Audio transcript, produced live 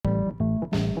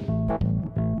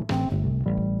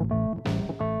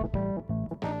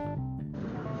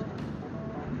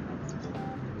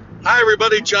Hi,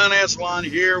 everybody. John Aslan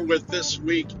here with This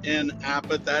Week in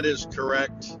APA. That is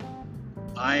correct.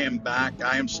 I am back.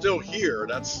 I am still here.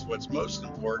 That's what's most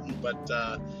important. But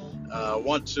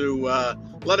want to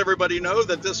let everybody know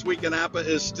that This Week in APA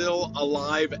is still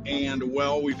alive and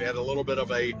well. We've had a little bit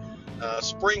of a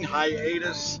spring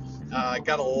hiatus.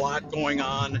 Got a lot going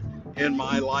on in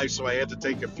my life, so I had to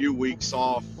take a few weeks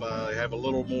off. I have a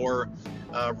little more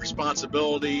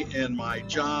responsibility in my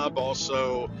job.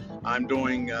 Also, I'm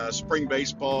doing spring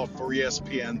baseball for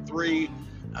ESPN3,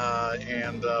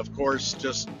 and of course,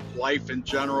 just life in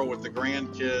general with the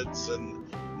grandkids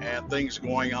and things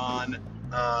going on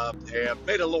have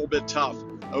made it a little bit tough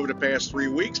over the past 3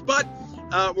 weeks. But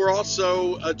we're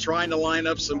also trying to line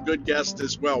up some good guests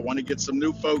as well. Want to get some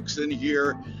new folks in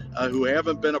here who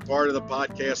haven't been a part of the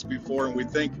podcast before, and we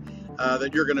think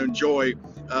that you're going to enjoy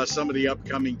some of the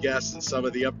upcoming guests and some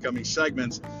of the upcoming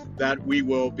segments that we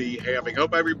will be having.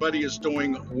 Hope everybody is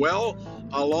doing well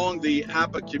along the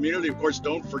APA community. Of course,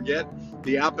 don't forget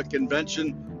the APA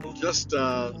convention just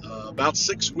about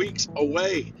 6 weeks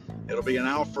away. It'll be in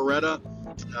Alpharetta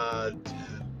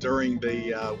during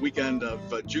the weekend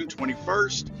of June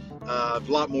 21st. A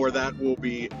lot more of that will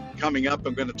be coming up.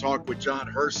 I'm going to talk with John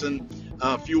Herson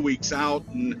a few weeks out,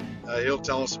 and he'll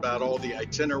tell us about all the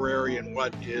itinerary and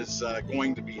what is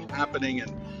going to be happening.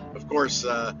 And of course,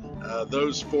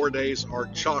 those 4 days are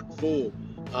chock full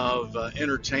of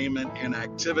entertainment and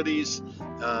activities.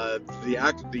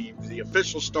 The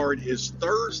official start is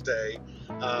Thursday,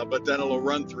 but then it'll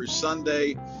run through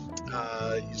Sunday.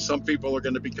 Some people are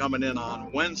going to be coming in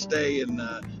on Wednesday and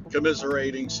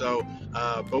commiserating. So,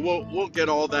 but we'll get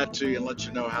all that to you and let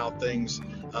you know how things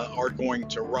are going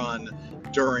to run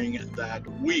during that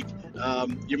week.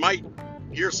 You might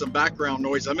hear some background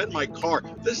noise. I'm in my car.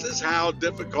 This is how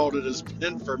difficult it has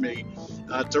been for me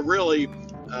to really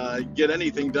get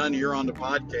anything done here on the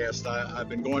podcast. I've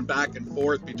been going back and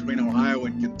forth between Ohio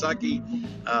and Kentucky,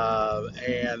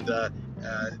 and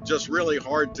just really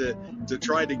hard to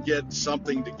try to get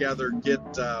something together,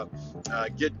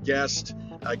 get guests,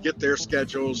 get their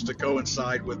schedules to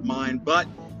coincide with mine. But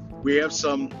we have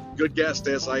some good guests,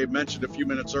 as I mentioned a few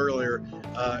minutes earlier,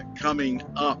 coming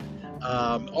up.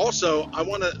 Also, I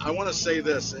want to say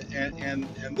this, and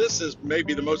this is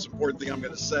maybe the most important thing I'm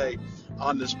going to say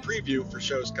on this preview for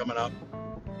shows coming up.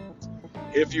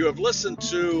 If you have listened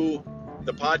to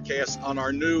the podcast on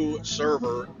our new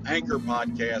server, Anchor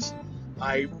Podcast,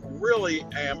 I really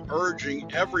am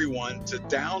urging everyone to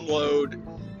download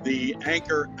the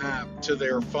Anchor app to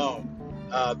their phone.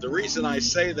 The reason I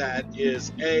say that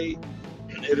is,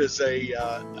 it is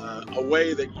a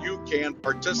way that you can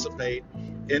participate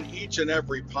in each and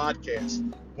every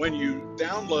podcast. When you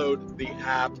download the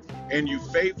app and you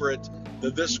favorite the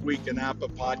This Week in APA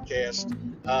podcast,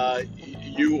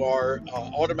 you are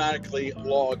automatically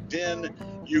logged in.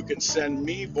 You can send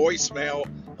me voicemail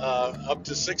up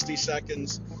to 60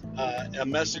 seconds, a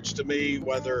message to me,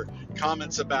 whether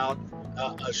comments about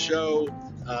a show,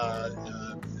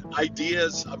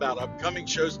 ideas about upcoming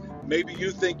shows. Maybe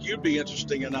you think you'd be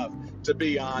interesting enough to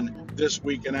be on This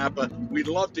Week in APA. We'd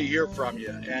love to hear from you,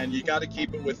 and you got to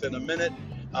keep it within a minute.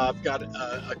 I've got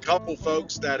a couple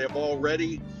folks that have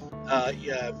already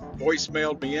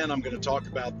voicemailed me in. I'm going to talk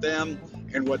about them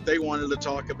and what they wanted to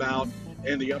talk about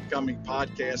in the upcoming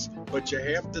podcast. But you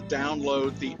have to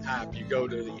download the app. You go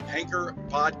to the Anchor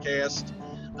Podcast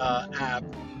app,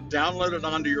 download it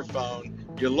onto your phone.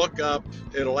 You look up,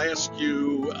 it'll ask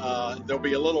you, there'll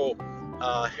be a little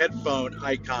headphone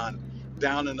icon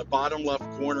down in the bottom left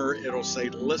corner. It'll say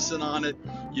listen on it.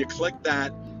 You click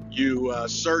that. You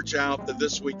search out the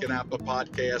This Week in APA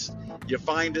podcast. You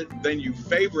find it, then you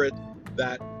favorite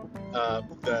that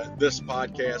this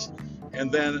podcast,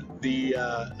 and then the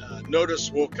notice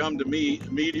will come to me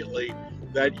immediately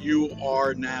that you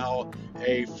are now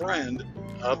a friend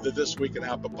of the This Week in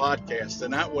APA podcast.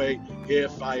 And that way,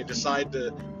 if I decide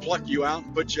to pluck you out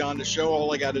and put you on the show,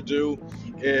 all I got to do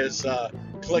is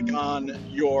click on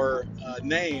your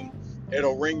name.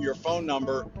 It'll ring your phone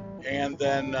number, and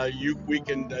then we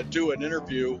can do an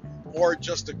interview or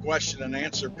just a question and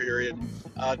answer period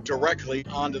directly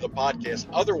onto the podcast.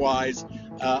 Otherwise,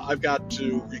 I've got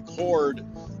to record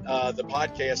the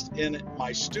podcast in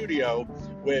my studio,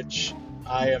 which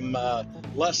I am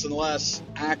less and less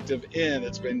active in.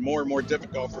 It's been more and more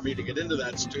difficult for me to get into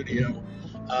that studio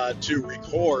to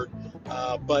record.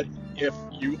 But if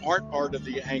you aren't part of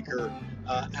the Anchor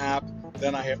app,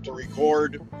 then I have to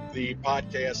record the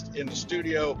podcast in the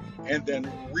studio and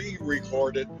then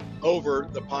re-record it over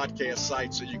the podcast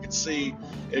site. So you can see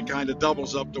it kind of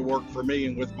doubles up the work for me,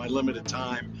 and with my limited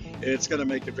time, it's going to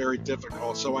make it very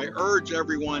difficult. So I urge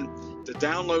everyone to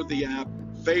download the app,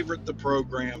 favorite the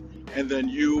program, and then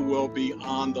you will be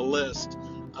on the list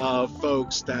of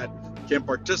folks that can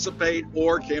participate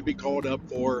or can be called up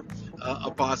for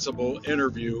a possible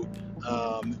interview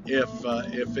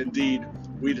if indeed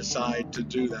we decide to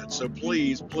do that. So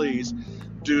please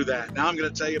do that. Now I'm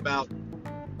going to tell you about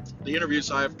the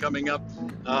interviews I have coming up.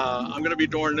 I'm going to be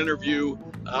doing an interview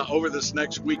over this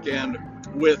next weekend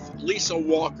with Lisa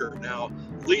Walker. Now,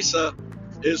 Lisa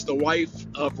is the wife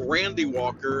of Randy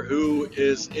Walker, who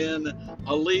is in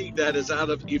a league that is out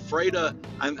of Ephrata.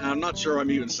 I'm not sure I'm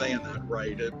even saying that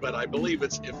right, but I believe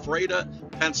it's Ephrata,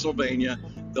 Pennsylvania.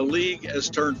 The league has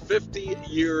turned 50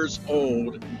 years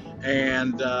old,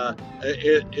 and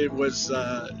it was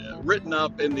written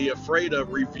up in the Ephrata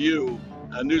Review,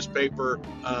 a newspaper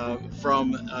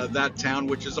from that town,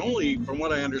 which is only, from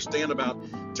what I understand, about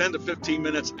 10 to 15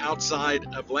 minutes outside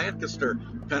of Lancaster,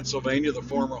 Pennsylvania, the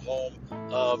former home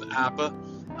of APA.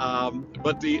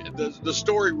 But the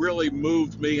story really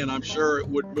moved me, and I'm sure it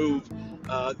would move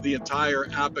the entire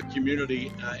APA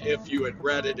community if you had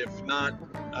read it. If not,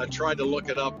 try to look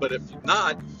it up. But if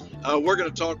not, we're going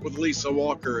to talk with Lisa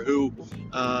Walker, who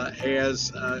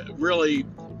has really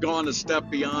gone a step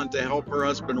beyond to help her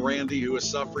husband Randy, who is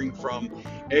suffering from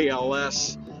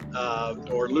ALS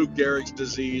or Lou Gehrig's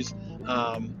disease,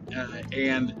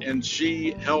 and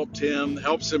she helps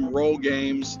him roll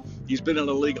games. He's been in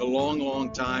the league a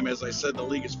long time. As I said, the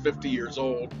league is 50 years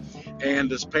old, and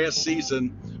this past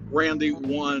season, Randy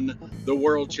won the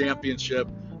world championship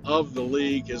of the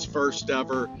league, his first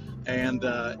ever, and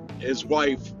his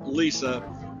wife Lisa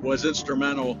was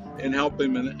instrumental in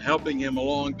helping him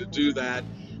along to do that.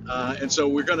 And so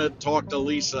we're going to talk to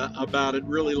Lisa about it.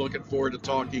 Really looking forward to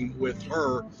talking with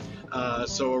her.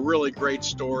 So a really great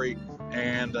story,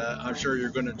 and I'm sure you're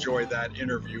going to enjoy that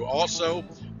interview. Also,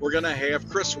 we're going to have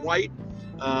Chris White,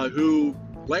 who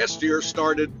last year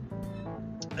started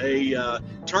a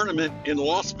tournament in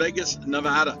Las Vegas,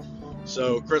 Nevada.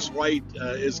 So Chris White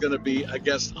is going to be a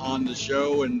guest on the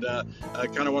show, and I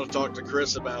kind of want to talk to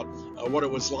Chris about what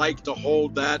it was like to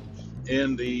hold that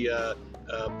in the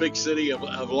big city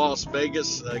of Las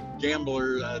Vegas,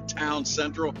 gambler town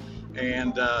central,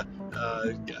 and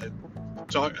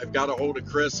I've got a hold of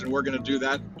Chris, and we're going to do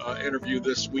that interview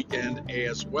this weekend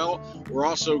as well. We're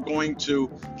also going to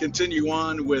continue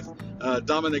on with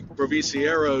Dominic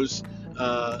Provisiero's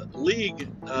league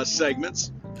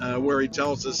segments, where he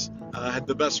tells us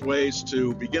the best ways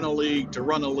to begin a league, to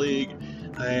run a league,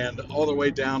 and all the way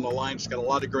down the line. It's got a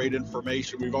lot of great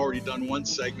information. We've already done one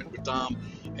segment with Dom,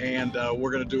 and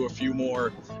we're going to do a few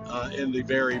more in the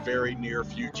very near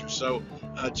future. So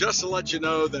just to let you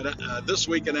know that This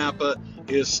Week in APA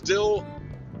is still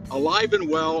alive and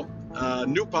well.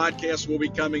 New podcasts will be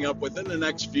coming up within the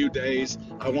next few days.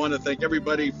 I want to thank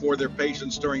everybody for their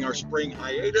patience during our spring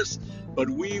hiatus, but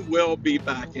we will be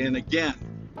back. And again,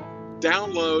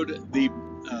 download the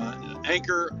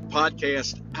Anchor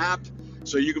podcast app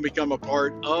so you can become a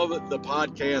part of the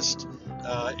podcast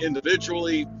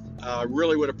individually.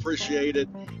 Really would appreciate it,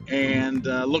 and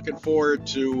looking forward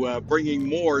to bringing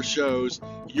more shows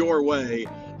your way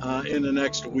in the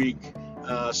next week.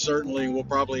 Certainly, we'll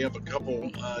probably have a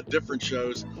couple different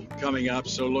shows coming up,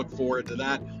 so look forward to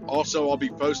that. Also, I'll be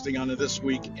posting on the This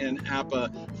Week in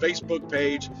APA Facebook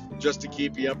page just to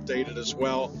keep you updated as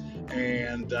well.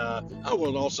 And I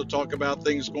will also talk about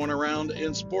things going around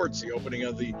in sports, the opening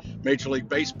of the Major League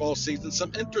Baseball season,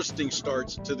 some interesting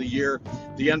starts to the year.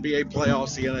 The NBA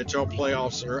playoffs, the NHL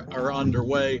playoffs are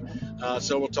underway,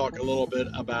 so we'll talk a little bit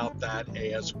about that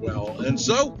as well. And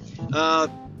so,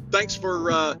 thanks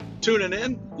for tuning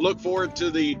in. Look forward to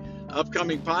the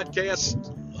upcoming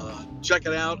podcast. Check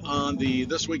it out on the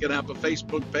This Week in APA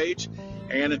Facebook page.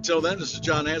 And until then, this is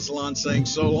John Aslan saying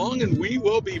so long, and we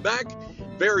will be back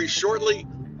very shortly.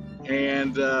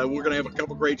 And we're going to have a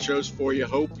couple great shows for you.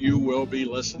 Hope you will be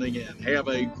listening in. Have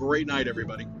a great night,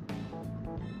 everybody.